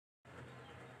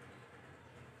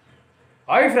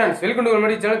Hi friends, welcome to our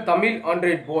channel Tamil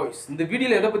Android Boys. இந்த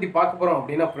வீடியோல எதை பத்தி பார்க்க போறோம்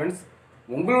அப்படினா friends,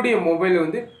 உங்களுடைய மொபைல்ல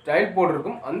வந்து ட்ரைபாட்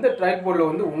இருக்கும். அந்த ட்ரைபாட்ல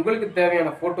வந்து உங்களுக்கு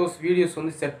தேவையான போட்டோஸ், வீடியோஸ்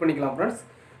வந்து செட் பண்ணிக்கலாம் friends.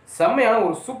 செமையான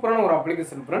ஒரு சூப்பரான ஒரு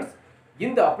அப்ளிகேஷன் friends.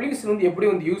 இந்த அப்ளிகேஷன் வந்து எப்படி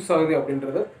வந்து யூஸ் ஆகுது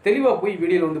அப்படின்றத தெளிவா போய்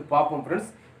வீடியோல வந்து பாப்போம் friends.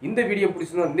 இந்த வீடியோ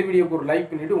பிடிச்சிருந்தா இந்த வீடியோக்கு ஒரு லைக்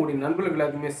பண்ணிட்டு உங்களுடைய நண்பர்களுக்கு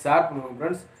எல்லாத்துக்குமே ஷேர் பண்ணுங்க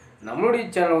friends. நம்மளுடைய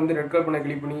சேனல் வந்து ரெட் கலர் பண்ண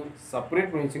கிளிக் பண்ணி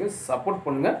சப்ஸ்கிரைப் பண்ணி வச்சுங்க, சப்போர்ட்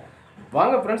பண்ணுங்க.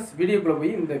 வாங்க friends, வீடியோக்குள்ள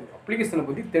போய் இந்த அப்ளிகேஷனை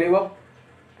பத்தி தெளிவா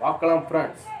பார்க்கலாம்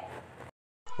friends.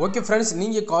 ஓகே ஃப்ரெண்ட்ஸ்,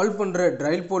 நீங்கள் கால் பண்ணுற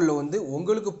ட்ரைபாட்ல வந்து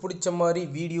உங்களுக்கு பிடிச்ச மாதிரி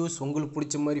வீடியோஸ், உங்களுக்கு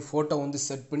பிடிச்ச மாதிரி ஃபோட்டோ வந்து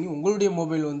செட் பண்ணி உங்களுடைய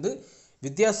மொபைல் வந்து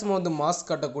வித்தியாசமாக வந்து மாஸ்க்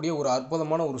காட்டக்கூடிய ஒரு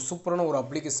அற்புதமான ஒரு சூப்பரான ஒரு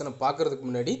அப்ளிகேஷனை பார்க்குறதுக்கு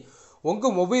முன்னாடி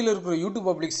உங்கள் மொபைலில் இருக்கிற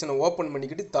யூடியூப் அப்ளிகேஷனை ஓப்பன்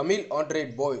பண்ணிக்கிட்டு தமிழ்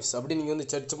ஆண்ட்ராய்ட் பாய்ஸ் அப்படி நீங்கள் வந்து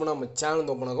சர்ச் பண்ணால் நம்ம சேனல்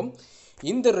வந்து ஓப்பன் ஆகும்.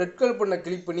 இந்த ரெட் கலர் பண்ண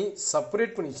கிளிக் பண்ணி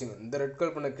செப்பரேட் பண்ணி வச்சுங்க. இந்த ரெட்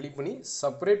கலர் பண்ண கிளிக் பண்ணி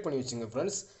செப்பரேட் பண்ணி வச்சுங்க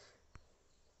ஃப்ரெண்ட்ஸ்.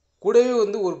 கூடவே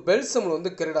வந்து ஒரு பெல் சிம்பிள் வந்து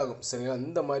கிரியேட் ஆகும். சரிங்களா,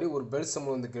 இந்த மாதிரி ஒரு பெல்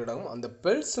சிம்பிள் வந்து கிரியேட் ஆகும். அந்த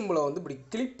பெல் சிம்பிளை வந்து இப்படி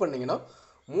கிளிக் பண்ணிங்கன்னா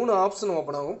 3 ஆப்ஷன்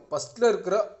ஓப்பன் ஆகும். ஃபஸ்ட்டில்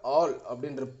இருக்கிற ஆல்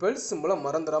அப்படின்ற பெல் சிம்பிளை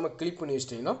மறந்துடாமல் கிளிக் பண்ணி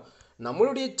வச்சிட்டிங்கன்னா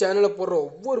நம்மளுடைய சேனலில் போடுற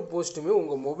ஒவ்வொரு போஸ்ட்டுமே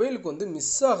உங்கள் மொபைலுக்கு வந்து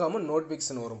மிஸ் ஆகாமல்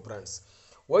நோட்டிஃபிகேஷன் வரும் ஃப்ரெண்ட்ஸ்.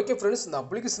 ஓகே ஃப்ரெண்ட்ஸ், இந்த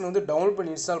அப்ளிகேஷன் வந்து டவுன்லோட்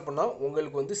பண்ணி இன்ஸ்டால் பண்ணால்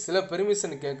உங்களுக்கு வந்து சில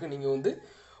பெர்மிஷன் கேட்க நீங்கள் வந்து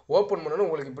ஓப்பன் பண்ணணும்.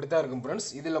 உங்களுக்கு இப்படி தான் இருக்கும் ஃப்ரெண்ட்ஸ்.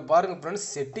 இதில் பாருங்கள் ஃப்ரெண்ட்ஸ்,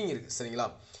 செட்டிங் இருக்குது. சரிங்களா,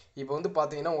 இப்போ வந்து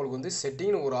பார்த்தீங்கன்னா உங்களுக்கு வந்து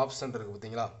செட்டிங்னு ஒரு ஆப்ஷன் இருக்குது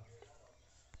பார்த்தீங்களா,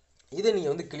 இதை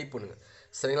நீங்கள் வந்து கிளிக் பண்ணுங்கள்.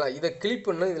 சரிங்களா, இதை கிளிக்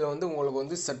பண்ணால் இதில் வந்து உங்களுக்கு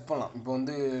வந்து செட் பண்ணலாம். இப்போ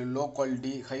வந்து லோ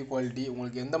குவாலிட்டி, ஹை குவாலிட்டி,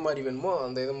 உங்களுக்கு எந்த மாதிரி வேணுமோ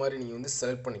அந்த இது மாதிரி நீங்கள் வந்து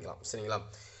செலக்ட் பண்ணிக்கலாம். சரிங்களா,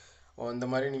 அந்த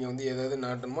மாதிரி நீங்கள் வந்து எதாவது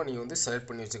நாட்டணுமோ நீங்கள் வந்து செலக்ட்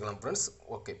பண்ணி வச்சுக்கலாம் ஃப்ரெண்ட்ஸ்.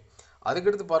 ஓகே,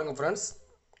 அதுக்கடுத்து பாருங்கள் ஃப்ரெண்ட்ஸ்,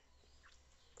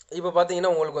 இப்போ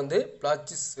பார்த்தீங்கன்னா உங்களுக்கு வந்து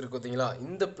பிளாட்சஸ் இருக்குது பார்த்தீங்களா,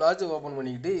 இந்த பிளாட்சை ஓப்பன்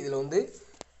பண்ணிக்கிட்டு இதில் வந்து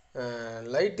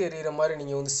லைட் எரியிற மாதிரி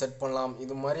நீங்கள் வந்து செட் பண்ணலாம்.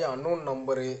 இது மாதிரி அன்னோன்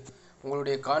நம்பரு,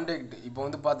 உங்களுடைய கான்டாக்ட், இப்போ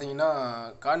வந்து பார்த்தீங்கன்னா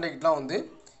கான்டாக்ட்லாம் வந்து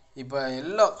இப்போ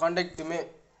எல்லா கான்டாக்ட்டுமே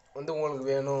வந்து உங்களுக்கு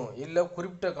வேணும், இல்லை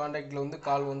குறிப்பிட்ட கான்டாக்டில் வந்து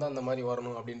கால் வந்து அந்த மாதிரி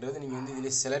வரணும் அப்படின்றது நீங்கள் வந்து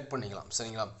இதில் செலக்ட் பண்ணிக்கலாம்.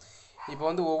 சரிங்களா, இப்போ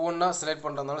வந்து ஒவ்வொன்றா செலக்ட்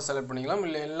பண்ணுறதாலும் செலக்ட் பண்ணிக்கலாம்,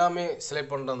 இல்லை எல்லாமே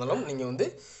செலக்ட் பண்ணுறதாலும் நீங்கள் வந்து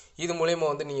இது மூலயமா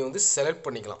வந்து நீங்கள் வந்து செலக்ட்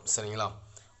பண்ணிக்கலாம். சரிங்களா,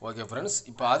 ஓகே ஃப்ரெண்ட்ஸ்,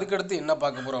 இப்போ அதுக்கடுத்து என்ன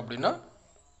பார்க்க போகிறோம் அப்படின்னா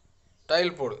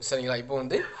ட்ரையல் போர்டு. சரிங்களா, இப்போ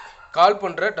வந்து கால்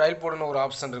பண்ணுற ட்ரையல் போர்டுன்னு ஒரு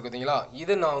ஆப்ஷன் இருக்குது பார்த்தீங்களா,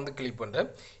 இதை நான் வந்து கிளிக் பண்ணுறேன்.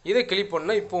 இதை கிளிக்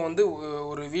பண்ணால் இப்போ வந்து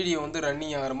ஒரு வீடியோ வந்து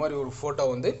ரன்னிங் ஆகிற மாதிரி ஒரு ஃபோட்டோ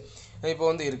வந்து இப்போ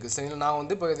வந்து இருக்குது. சரிங்களா, நான்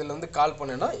வந்து இப்போ இதில் வந்து கால்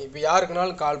பண்ணேன்னா இப்போ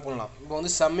யாருக்குனாலும் கால் பண்ணலாம். இப்போ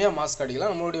வந்து செம்மையாக மாஸ்க்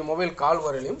அடிக்கலாம், நம்மளுடைய மொபைல் கால்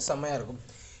வரையிலையும் செம்மையாக இருக்கும்.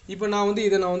 இப்போ நான் வந்து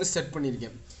இதை நான் வந்து செட்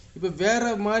பண்ணியிருக்கேன். இப்போ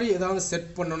வேறு மாதிரி ஏதாவது செட்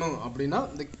பண்ணணும் அப்படின்னா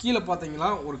இந்த கீழே பார்த்தீங்களா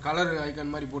ஒரு கலர்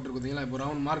ஐக்கான் மாதிரி போட்டிருக்கு பார்த்தீங்களா, இப்போ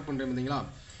ரவுண்ட் மார்க் பண்ணுறேன் பார்த்தீங்களா,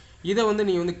 இதை வந்து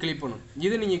நீங்கள் வந்து கிளிக் பண்ணணும்.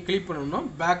 இதை நீங்கள் கிளிக் பண்ணணும்னா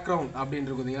பேக்ரவுண்ட்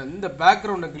அப்படின்றது பார்த்தீங்களா, இந்த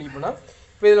பேக்ரவுண்டை கிளிக் பண்ணால்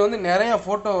இப்போ இதில் வந்து நிறையா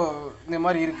ஃபோட்டோ இந்த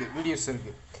மாதிரி இருக்குது, வீடியோஸ்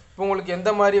இருக்குது. இப்போ உங்களுக்கு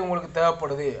எந்த மாதிரி உங்களுக்கு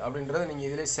தேவைப்படுது அப்படின்றத நீங்கள்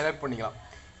இதிலே செலக்ட் பண்ணிக்கலாம்.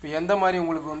 இப்போ எந்த மாதிரி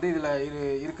உங்களுக்கு வந்து இதில்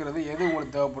இருக்கிறது எது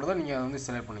உங்களுக்கு தேவைப்படுதோ நீங்கள் அதை வந்து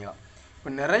செலக்ட் பண்ணிக்கலாம். இப்போ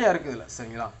நிறையா இருக்குது இதில்.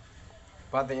 சரிங்களா,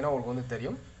 பார்த்தீங்கன்னா உங்களுக்கு வந்து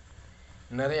தெரியும்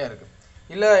நிறையா இருக்குது.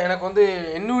 இல்லை எனக்கு வந்து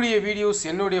என்னுடைய வீடியோஸ்,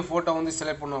 என்னுடைய ஃபோட்டோ வந்து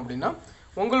செலக்ட் பண்ணோம் அப்படின்னா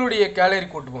உங்களுடைய கேலரி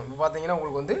கூட்டு போகும். இப்போ பார்த்தீங்கன்னா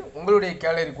உங்களுக்கு வந்து உங்களுடைய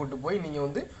கேலரி கூட்டு போய் நீங்கள்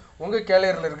வந்து உங்கள்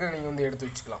கேலரியில் இருக்கிற நீங்கள் வந்து எடுத்து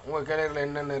வச்சுக்கலாம். உங்கள் கேலரியில்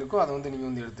என்னென்ன இருக்கோ அதை வந்து நீங்கள்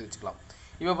வந்து எடுத்து வச்சுக்கலாம்.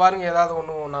 இப்போ பாருங்கள், ஏதாவது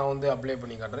ஒன்று நான் வந்து அப்ளை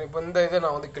பண்ணி காட்டுறேன். இப்போ இந்த இதை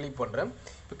நான் வந்து கிளிக் பண்ணுறேன்.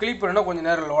 இப்போ கிளிக் பண்ணால் கொஞ்சம்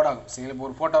நேரம் லோட் ஆகும். சரிங்களா, இப்போ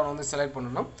ஒரு ஃபோட்டோவை வந்து செலக்ட்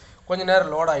பண்ணணும்னா கொஞ்சம்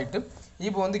நேரம் லோட் ஆகிட்டு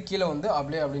இப்போ வந்து கீழே வந்து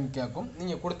அப்ளை அப்படின்னு கேட்கும்.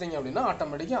 நீங்கள் கொடுத்தீங்க அப்படின்னா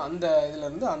ஆட்டோமேட்டிக்காக அந்த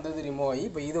இதிலேருந்து அந்த இது ரிமூவ் ஆகி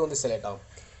இப்போ இது வந்து செலக்ட் ஆகும்.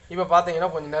 இப்போ பார்த்தீங்கன்னா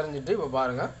கொஞ்சம் நேரஞ்சிட்டு இப்போ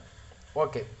பாருங்கள்.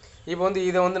 ஓகே, இப்போ வந்து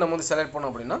இதை வந்து நம்ம வந்து செலக்ட்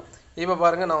பண்ணோம் அப்படின்னா இப்போ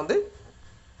பாருங்கள் நான் வந்து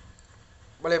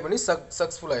அப்ளை பண்ணி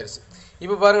சக்ஸஸ்ஃபுல் ஆயிடுச்சு.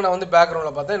 இப்போ பாருங்கள் நான் வந்து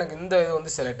பேக்ரவுண்டில் பார்த்தா எனக்கு இந்த இது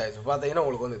வந்து செலக்ட் ஆகிடுச்சு. பார்த்தீங்கன்னா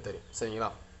உங்களுக்கு வந்து தெரியும். சரிங்களா,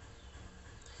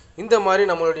 இந்த மாதிரி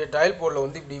நம்மளுடைய ட்ரையல் போர்டில்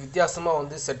வந்து இப்படி வித்தியாசமாக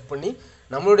வந்து செட் பண்ணி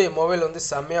நம்மளுடைய மொபைல் வந்து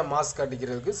செம்மையாக மாஸ்க்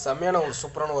காட்டிக்கிறதுக்கு செம்மையான ஒரு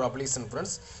சூப்பரான ஒரு அப்ளிகேஷன்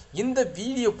ஃப்ரெண்ட்ஸ். இந்த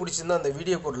வீடியோ பிடிச்சிருந்தா அந்த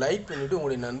வீடியோக்கு ஒரு லைக் பண்ணிவிட்டு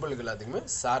உங்களுடைய நண்பர்களுக்கு எல்லாத்துக்குமே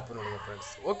ஷேர் பண்ணுவாங்க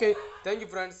ஃப்ரெண்ட்ஸ். Okay, thank you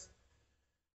friends.